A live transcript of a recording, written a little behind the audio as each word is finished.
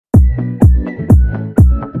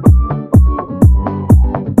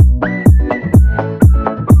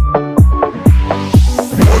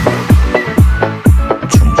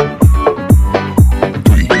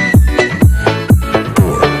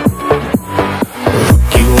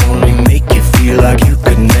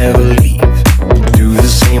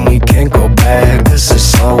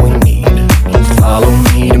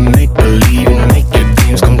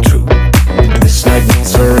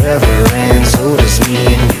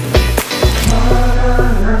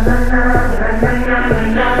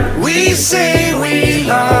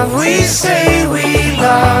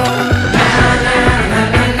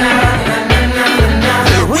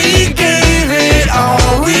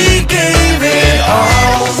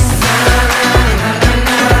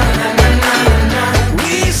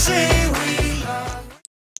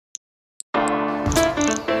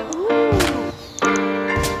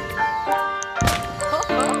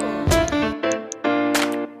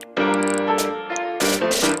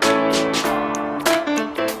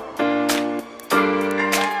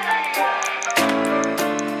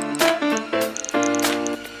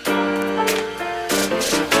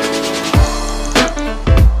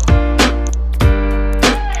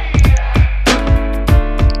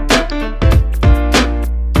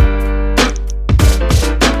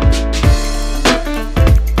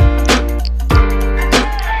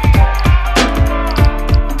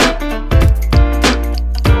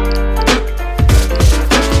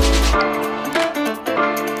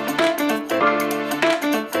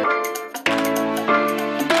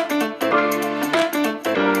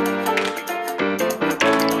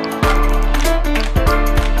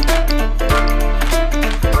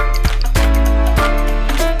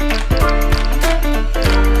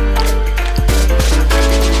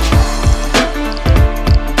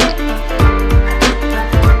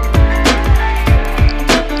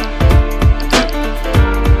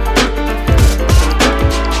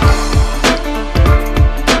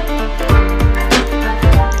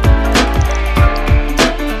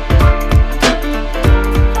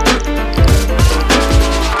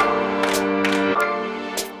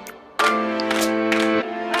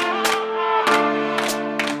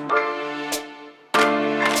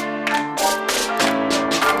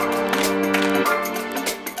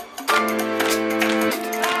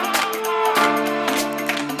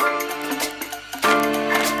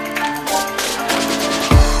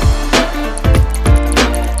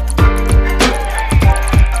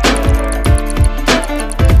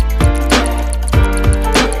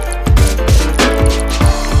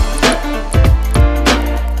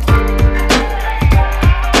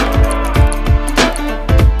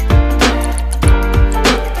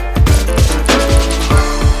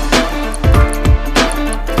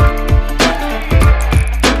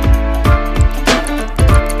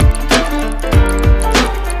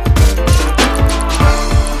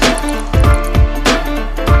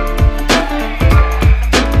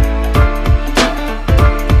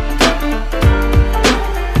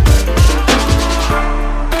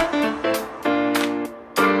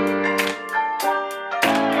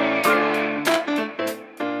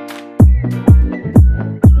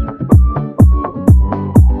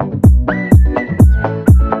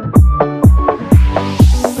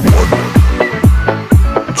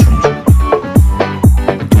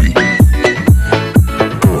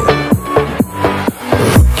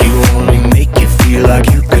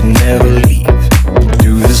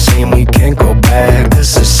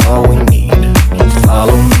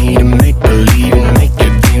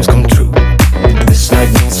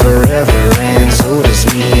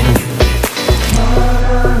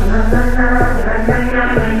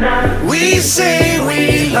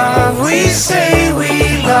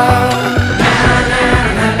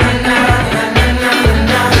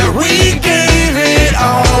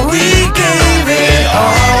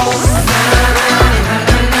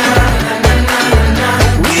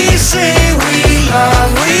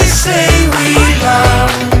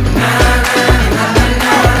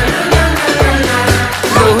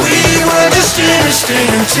stay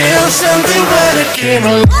until something better came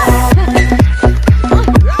along.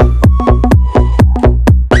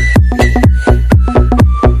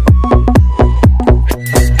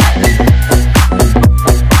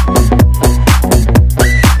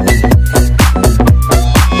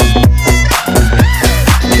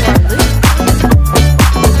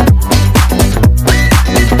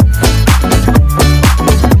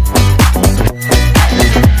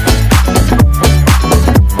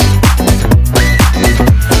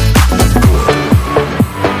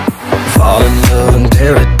 Fall in love and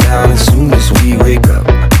tear it down as soon as we wake up.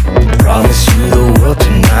 Promise you the world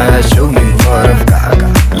tonight, show you what I've got.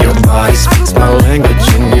 Your body speaks my language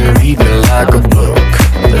and you read me like a book.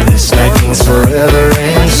 This night means forever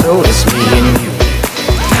and so does me and you.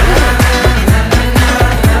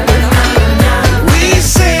 We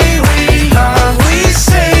say we love, we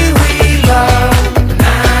say we love.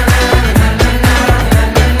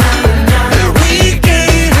 We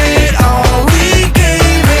gave it all, we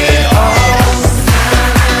gave it all.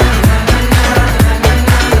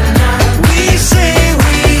 We say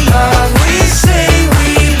we love, we say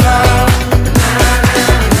we love.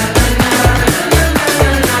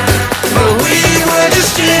 But we were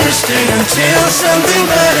just here to stay until something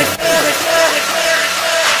better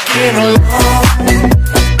came along.